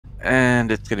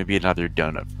And it's gonna be another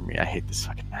donut for me. I hate this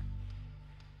fucking map.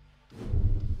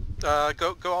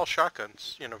 Go all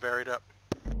shotguns. You know, varied up.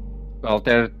 Well,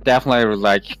 there definitely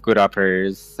like good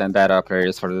operators and bad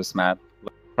operators for this map.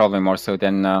 Probably more so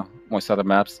than most other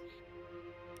maps.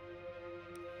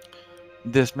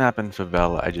 This map in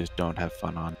Favela, I just don't have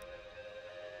fun on.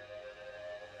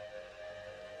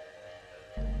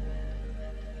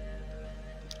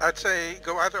 I'd say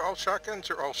go either all shotguns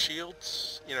or all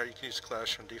shields. You know, you can use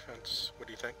Clash on defense. What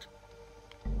do you think?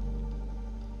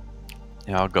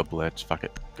 Yeah, I'll go Blitz. Fuck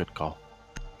it. Good call.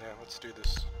 Yeah, let's do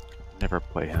this. Never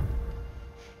play him.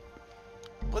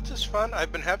 Blitz is fun.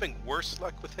 I've been having worse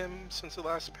luck with him since the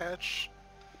last patch.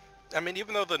 I mean,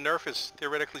 even though the nerf is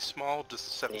theoretically small,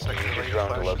 just 7 seconds Use your range drone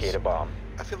to flashes, locate a bomb.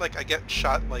 I feel like I get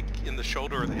shot like in the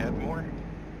shoulder or the head more.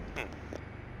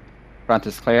 Front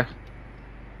is clear.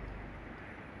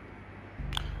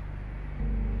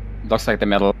 Looks like the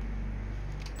middle.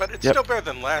 But it's Yep. still better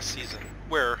than last season,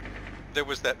 where there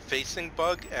was that facing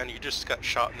bug and you just got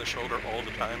shot in the shoulder all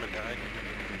the time and died.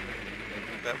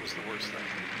 That was the worst thing.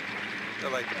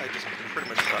 Like, I just pretty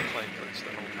much stopped playing Blitz the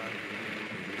whole time.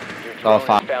 Your All drone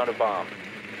fine. has found a bomb.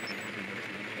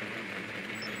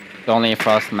 It's only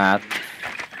frost mat.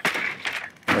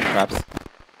 With traps.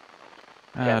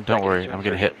 Don't worry. seconds to I'm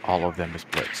gonna hit all of them as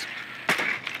Blitz.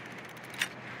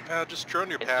 Just drone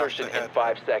your path Insertion in ahead.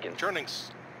 5 seconds.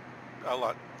 Droning's a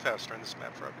lot faster in this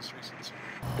map for obvious reasons.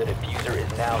 The diffuser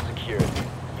is now secured.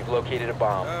 You've located a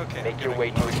bomb. Okay, Make your getting way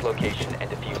to its location and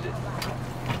defuse it.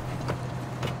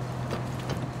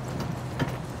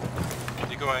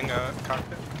 You going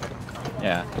cockpit?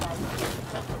 Yeah.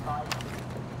 That's a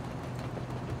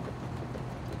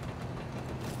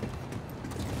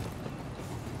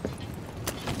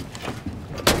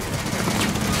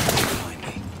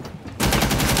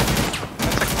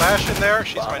Clash in there.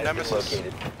 She's Bomb my has been nemesis.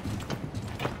 located.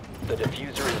 The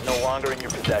diffuser is no longer in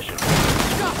your possession.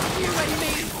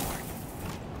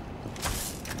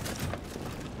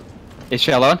 Is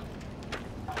she alone?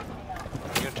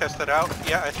 You gonna test that out?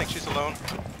 Yeah, I think she's alone.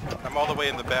 I'm all the way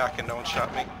in the back and no one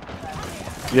shot me.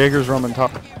 Jaeger's roaming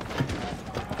top. Oh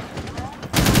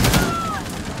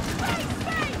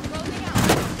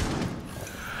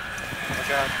my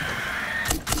god.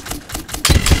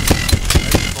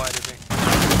 Nice, blinded me.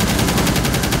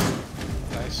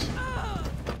 Nice.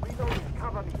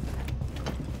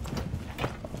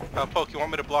 Poke, you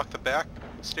want me to block the back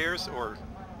stairs or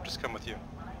just come with you?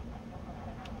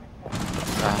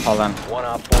 Hold on. One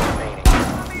op 4 remaining.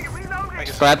 I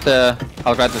guess Grab the.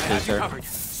 I'll grab the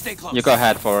diffuser. You go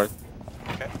ahead forward.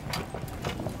 okay.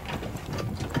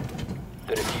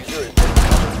 The diffuser has been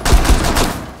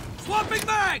recovered. Swapping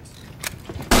mags!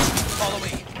 Follow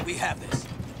me. We have this.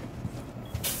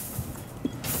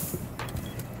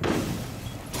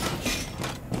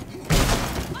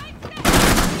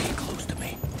 Stay close to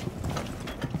me.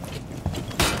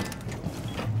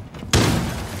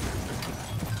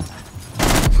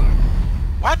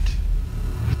 What?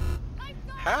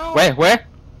 How? Wait, where?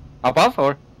 Above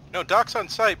or? No, Doc's on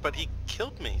site, but he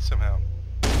killed me somehow.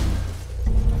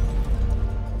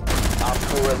 Op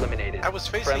 4 eliminated. I was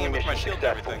facing Friendly him with my mission shield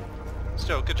and successful. everything.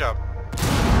 Still, good job.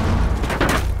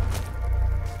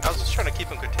 I was just trying to keep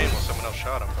him contained while someone else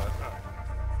shot him, but...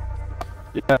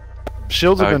 Yeah.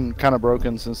 Shields have been kind of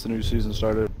broken since the new season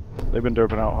started. They've been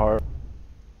derping out hard.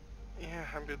 Yeah,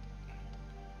 I'm good.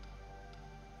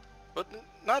 But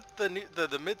not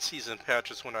the mid-season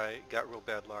patches when I got real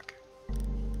bad luck.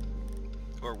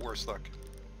 Or worse luck.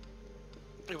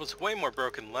 It was way more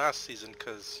broken last season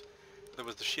because there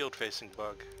was the shield facing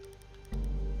bug.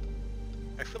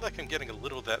 I feel like I'm getting a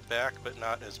little of that back, but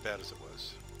not as bad as it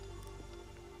was.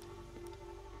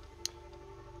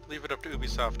 Leave it up to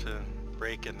Ubisoft to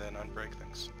break and then unbreak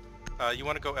things. You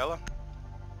want to go Ella?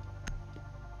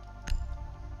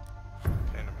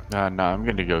 Okay, never mind. No, I'm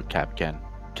gonna go Capcan.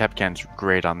 Capcan's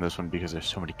great on this one because there's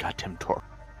so many goddamn torps.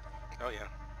 Oh yeah.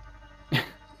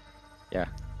 Yeah.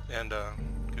 And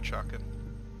good shotgun.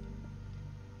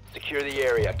 Secure the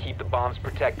area. Keep the bombs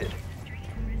protected.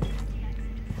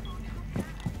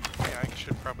 Yeah, I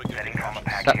should probably get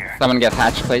hatches. Someone get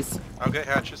hatch, please. I'll get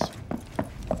hatches.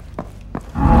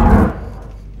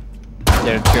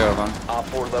 There are 2 of them. Op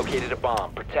 4 located a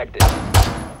bomb. Protect it.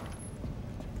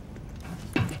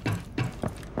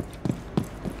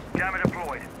 Jammer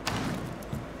deployed.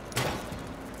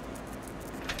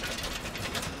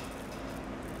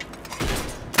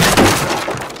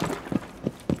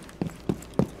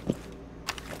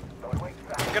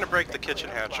 I'm gonna break the kitchen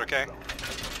hatch, okay?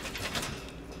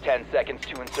 10 seconds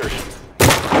to insertion.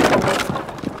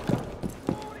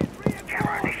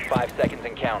 5 seconds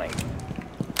and counting.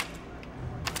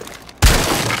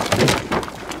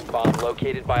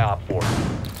 located by Op 4.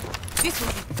 This will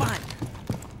be fun.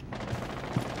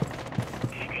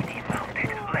 TDM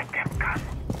mounted. Let them come.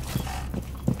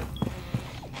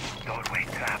 Doorway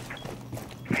trapped.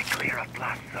 Stay clear of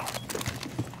blast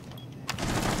zone.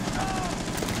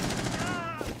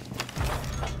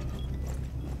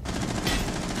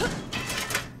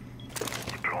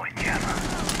 Deploying jammer.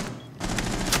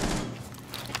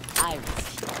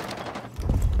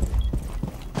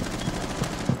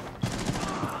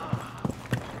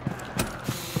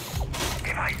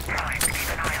 Device primed.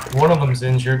 Keep an eye on. One of them's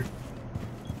injured.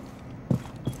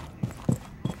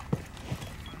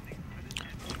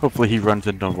 Hopefully he runs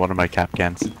into one of my cap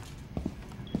cans.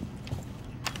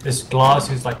 This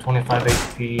Gloss is like 25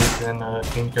 HP, and I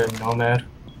think a Nomad.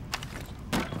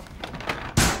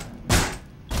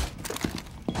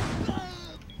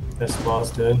 This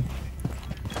Gloss did.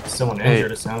 Someone Hey.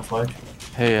 injured, it sounds like.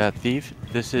 Hey, Thief,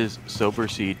 this is Sober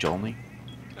Siege only.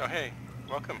 Oh hey,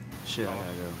 welcome. Shit, I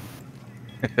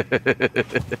gotta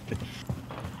go.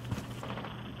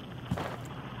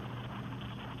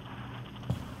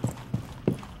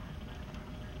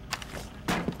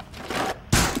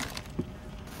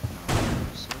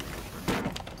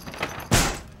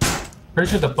 Pretty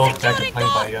sure the boat back are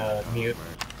playing by mute.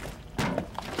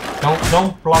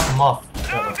 Don't block them off.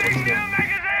 What are you doing?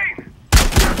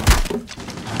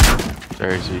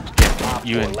 Sorry, Siege. Yeah,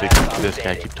 you and this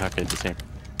guy keep talking at the same.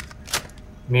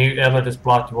 Mute Ella just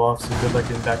blocked you off, so good luck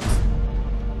getting back.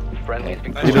 Friendly's He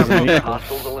doesn't victorious. need-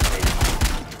 Hostiles eliminated.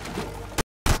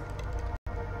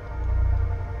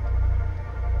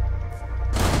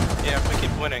 Yeah, if we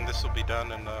keep winning, this will be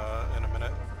done in a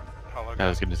minute. How long? I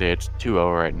was gonna say it's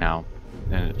 2-0 right now,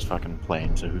 and it's fucking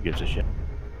playing, so who gives a shit?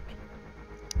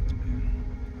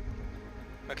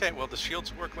 Okay, well the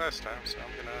shields worked last time, so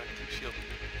I'm gonna keep shielding.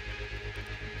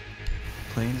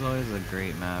 Plane's always a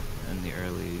great map in the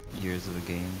early years of a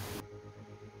game.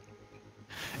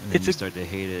 And then It's you a- start to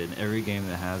hate it in every game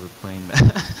that has a plane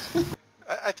map.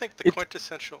 I think the It's-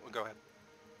 quintessential. Go ahead.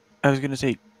 I was gonna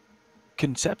say,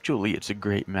 conceptually, it's a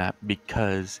great map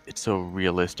because it's so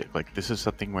realistic. Like, this is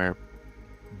something where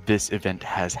this event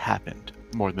has happened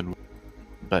more than,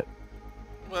 but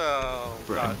Well,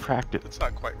 in not, practice, it's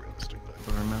not quite realistic, but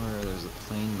But remember, there's a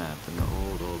plane map in the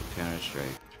old Counter-Strike.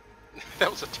 that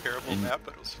was a terrible And- map,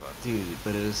 but it was fun. Dude,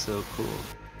 but it was so cool.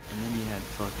 And then you had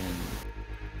fucking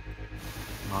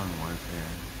Modern Warfare.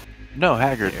 no, The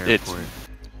Haggard, it's airport.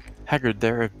 Haggard.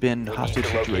 There have been We need hostage to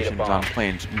locate a situations bomb. on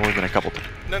planes more than a couple times.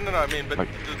 No, I mean, but Like-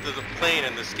 the plane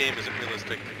in this game isn't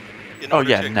realistic. In Oh, order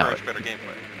yeah, to no. encourage better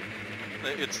gameplay.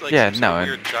 It's like Yeah, some no, sort of and-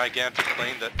 weird gigantic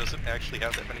plane that doesn't actually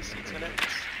have that many seats in it.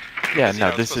 Yeah, It's, you no, know,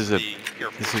 it's this supposed is to a be Air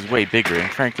this Force. is way bigger,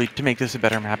 and frankly, to make this a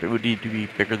better map, it would need to be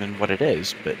bigger than what it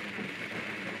is. But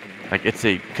like, it's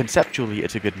a conceptually,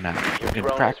 it's a good map. Your In drone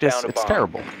has practice, found a it's bomb.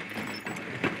 terrible.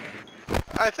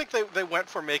 I think they went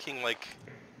for making like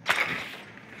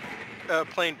a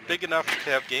plane big enough to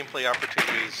have gameplay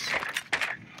opportunities,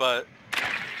 but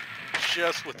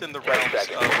just within the 10 realms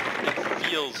seconds. of it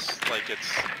feels like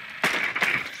it's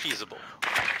feasible.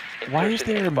 Why is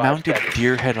Insertion there a in 5 mounted seconds.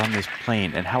 deer head on this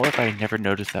plane, and how have I never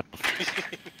noticed that before?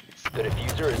 The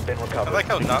diffuser has been I recovered. like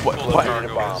how not What- full what- of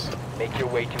Located a cargo bomb. is. Make your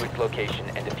way to its location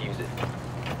and defuse it.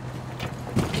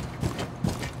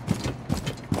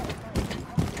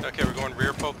 Okay, we're going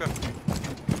rear polka.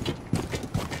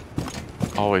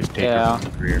 Always take Yeah. her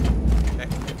from the rear. Okay.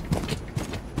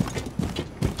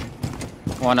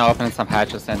 Wanna open some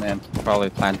hatches and then probably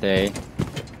plant A.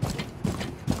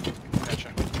 Gotcha.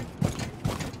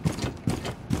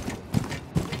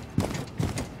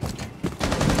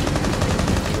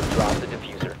 You have dropped the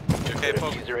diffuser. Okay, The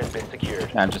folks. diffuser has been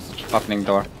secured. Yeah, I'm just opening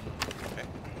door.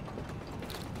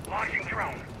 Launching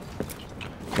drone.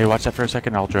 Hey, watch that for a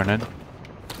second. I'll drone in.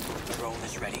 Drone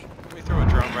is ready. Let me throw a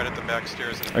drone right at the back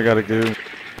stairs. And I gotta go.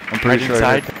 I'm Right pretty sure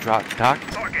I inside. hit- Drop dock.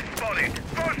 Target spotted.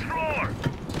 First floor.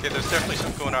 Okay, there's definitely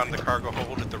something going on in the cargo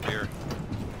hold at the rear.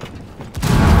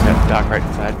 Yeah, dock right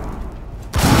inside.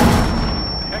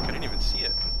 What the heck? I didn't even see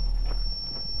it.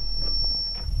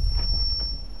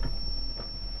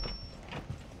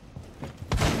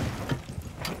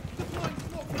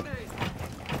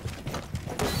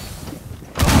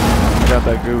 got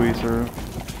that gooey through.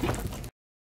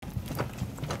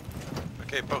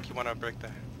 Okay, Poke, you wanna break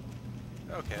that?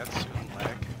 Okay, that's shooting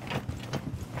lag.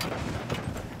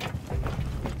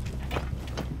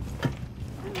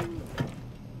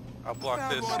 I'll block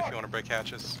this if you wanna break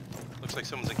hatches. Looks like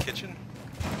someone's in kitchen.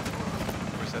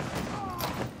 Where's that?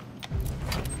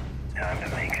 Time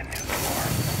to make a new floor.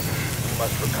 You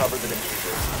must recover the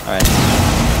diffuser. Alright.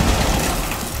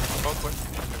 Poke, what?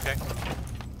 Okay.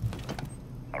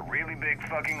 A really big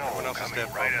fucking hole Everyone else is coming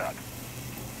dead, right Paul. up.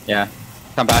 Yeah.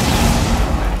 Come back.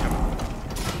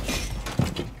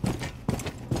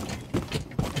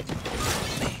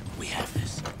 We have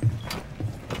this.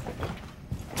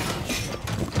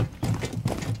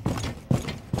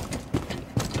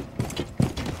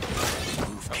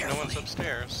 Move Oh, no one's carefully.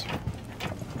 upstairs.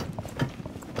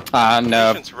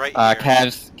 No. Lesion's right here.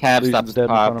 Cabs up Legion's dead in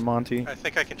top. front of Monty. I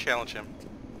think I can challenge him.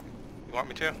 You want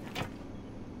me to?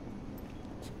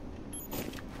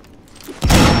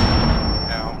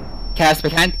 Ow. Cabs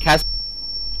behind. Cabs.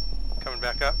 Coming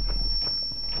back up.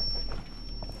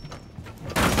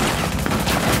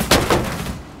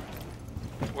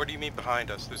 Where do you mean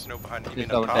behind us? There's no behind us. You He's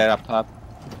mean up over top? there up top.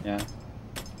 Yeah.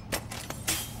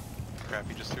 Crap,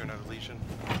 you just threw another Legion.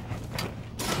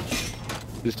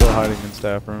 He's still hiding in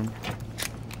staff room.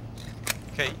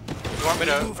 Okay, you want me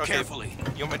to... Move Okay, carefully.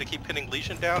 you want me to keep pinning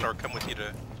Legion down or come with you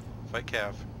to fight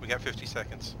Cav? We got 50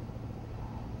 seconds.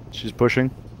 She's pushing.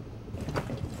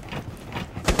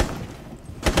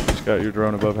 She's got your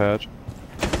drone above hatch.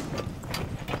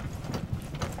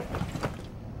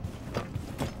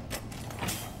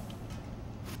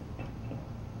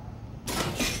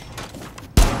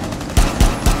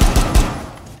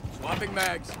 Swapping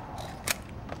mags.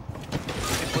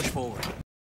 We can push forward.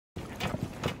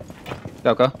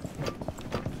 Go.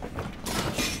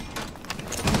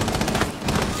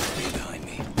 Stay behind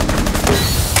me.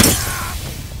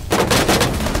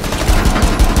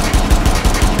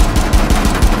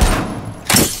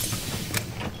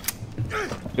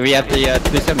 Do we have the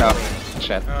TDM now?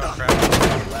 Shit. Oh crap.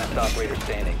 Last operator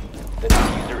standing. The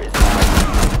diffuser is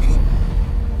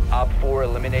now. Op 4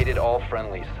 eliminated all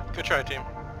friendlies. Good try, team.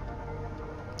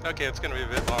 Okay, it's gonna be a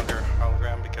bit longer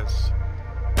hologram because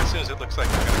as soon as it looks like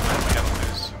we're gonna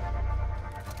lose.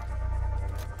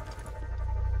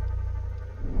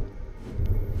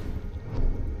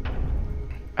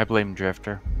 I blame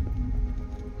Drifter.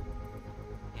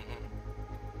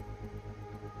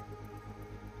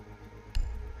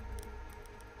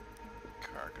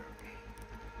 Cargo.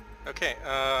 Okay,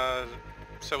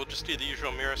 so we'll just do the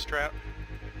usual mirror strat.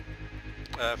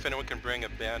 If anyone can bring a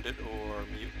bandit or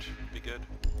mute, be good.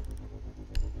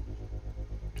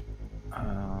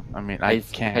 I mean, I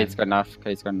can. Kate's got enough.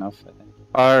 Kate's got enough, I think.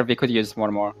 Or we could use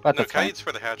one more, but No, that's fine. Kaid's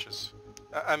for the hatches.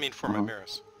 I mean for my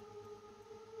mirrors.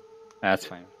 That's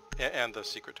fine. And the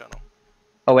secret tunnel.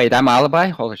 Oh wait, I'm alibi?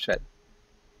 Holy shit.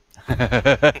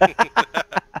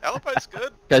 Alibi's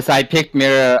good. Because I picked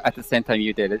mirror at the same time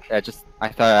you did it. I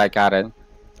thought I got it.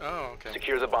 Oh, okay.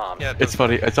 Secure the bomb. Yeah, It's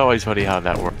funny. It's always funny how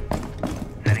that works.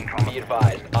 Be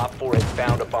advised, Op 4 has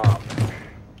found a bomb.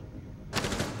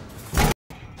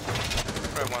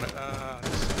 I want it.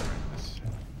 This.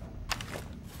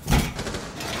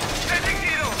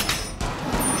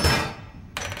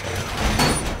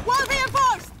 Wall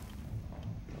reinforced!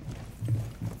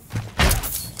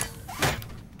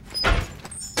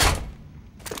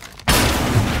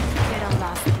 Get a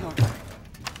last look.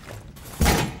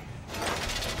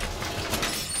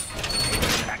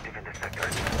 Active in the sector.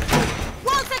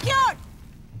 Wall secured!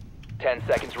 10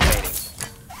 seconds remaining. 5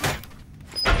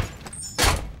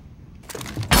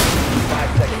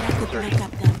 seconds to Break insertion.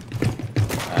 up them.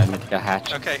 I need to get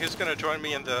hatch. Okay, who's gonna join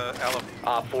me in the Alib?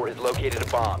 Op 4 has located a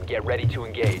bomb. Get ready to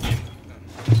engage.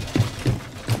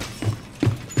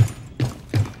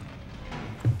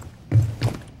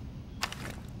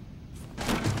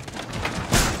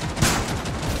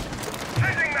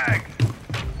 Changing mags!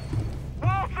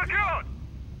 Wall secured!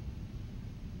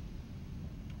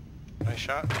 Nice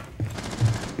shot.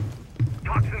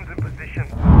 Toxins in position.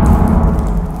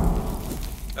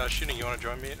 Shooting, you wanna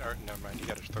join me? Or never mind, you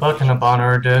gotta throw Buck and the Legions. Bonner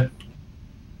are dead.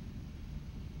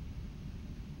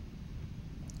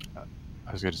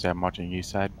 I was gonna say I'm watching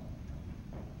east side.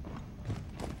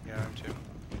 Yeah, I'm too.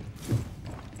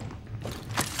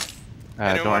 Don't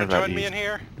Anyone worry wanna about join me east. in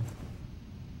here?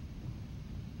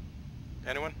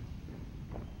 Anyone?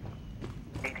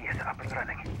 ADS up and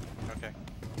running. Okay.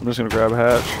 I'm just gonna grab a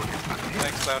hatch.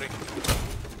 Thanks, Cloudy.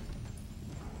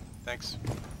 Thanks.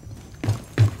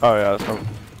 Oh yeah, that's no.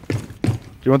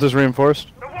 Do you want this reinforced?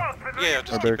 The wall's been Yeah,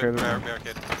 just Or keep it barricaded?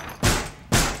 barricaded.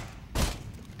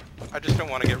 I just don't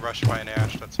want to get rushed by an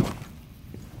Ash, that's all.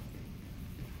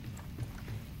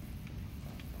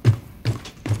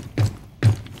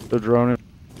 The drone.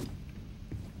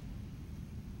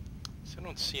 So I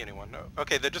don't see anyone. No.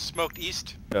 Okay, they just smoked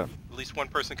east. Yeah. At least one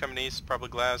person coming east, probably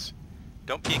Glaz.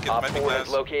 Don't peek, it Op might be 4 has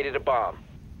Glaz. located a bomb.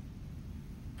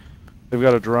 They've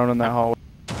got a drone in that hallway.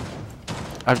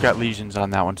 I've got legions on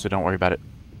that one, so don't worry about it.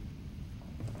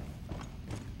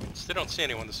 Still don't see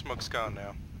anyone, the smoke's gone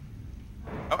now.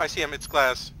 Oh, I see him, it's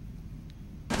Glaz.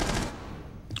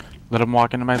 Let him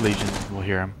walk into my Legion. We'll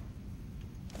hear him.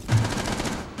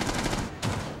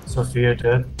 Sophia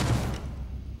dead.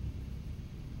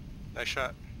 Nice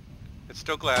shot. It's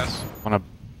still glass.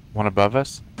 One above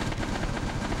us.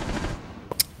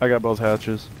 I got both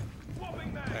hatches.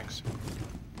 Thanks.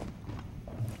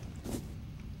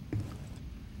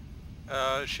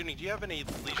 Shooting, do you have any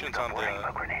legions on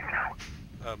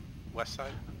the west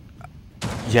side?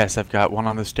 Yes, I've got one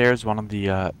on the stairs, one on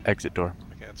the exit door.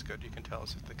 Okay, that's good. You can tell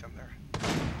us if they come there.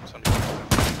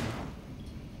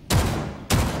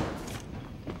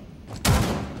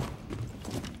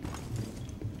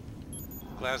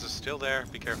 Glass is still there.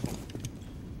 Be careful.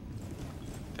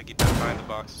 I think he'd be behind the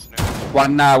boxes now.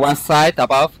 One side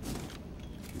above.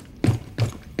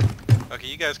 Okay,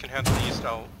 you guys can handle the east.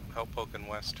 I'll help poke in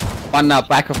west. One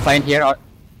back of plane here.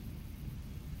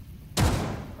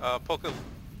 Poke,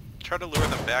 try to lure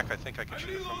them back. I think I can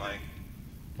shoot it from my...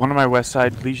 One of my west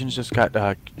side Legions just got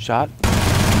shot.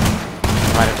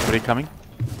 Might have somebody coming.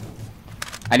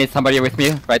 I need somebody with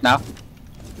me right now.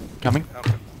 Coming.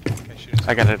 Okay. Okay, shoot it.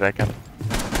 I got it. I got it.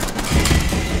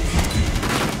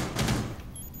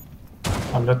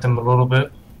 I'll let them a little bit.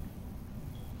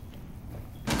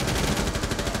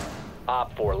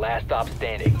 Op 4, last stop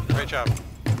standing. Great job.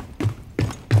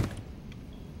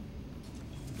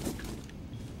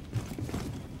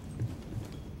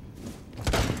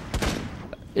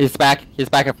 He's back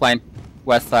of plane.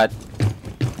 West side.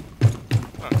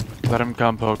 Let him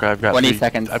come, poke. I've got 20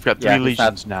 seconds. I've got Yeah, three he's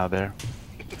not- Legions now there.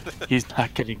 He's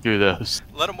not getting through those.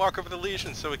 Let him walk over the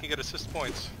legion so we can get assist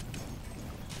points.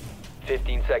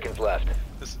 15 seconds left.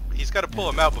 He's got to pull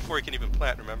him out before he can even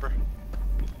plant, remember?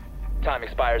 Time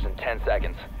expires in 10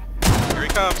 seconds. Here he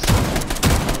comes.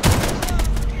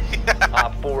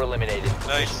 Op 4 eliminated.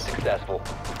 Nice. Mission successful.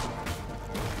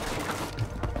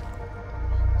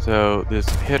 So this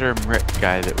hitter Mrit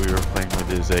guy that we were playing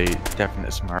with is a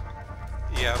definite smart.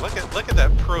 Yeah, look at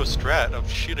that pro strat of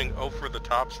shooting over the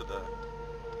tops of the...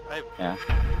 Yeah.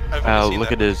 I've only seen Look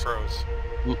that at with his pros.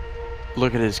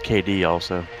 look at his KD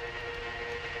also.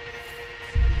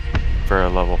 For a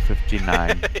level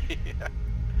 59. Yeah.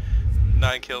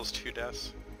 9 kills, 2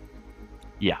 deaths.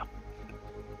 Yeah.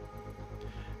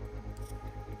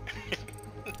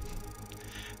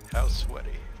 How sweaty,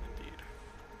 indeed.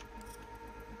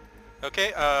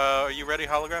 Okay, are you ready,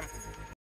 hologram?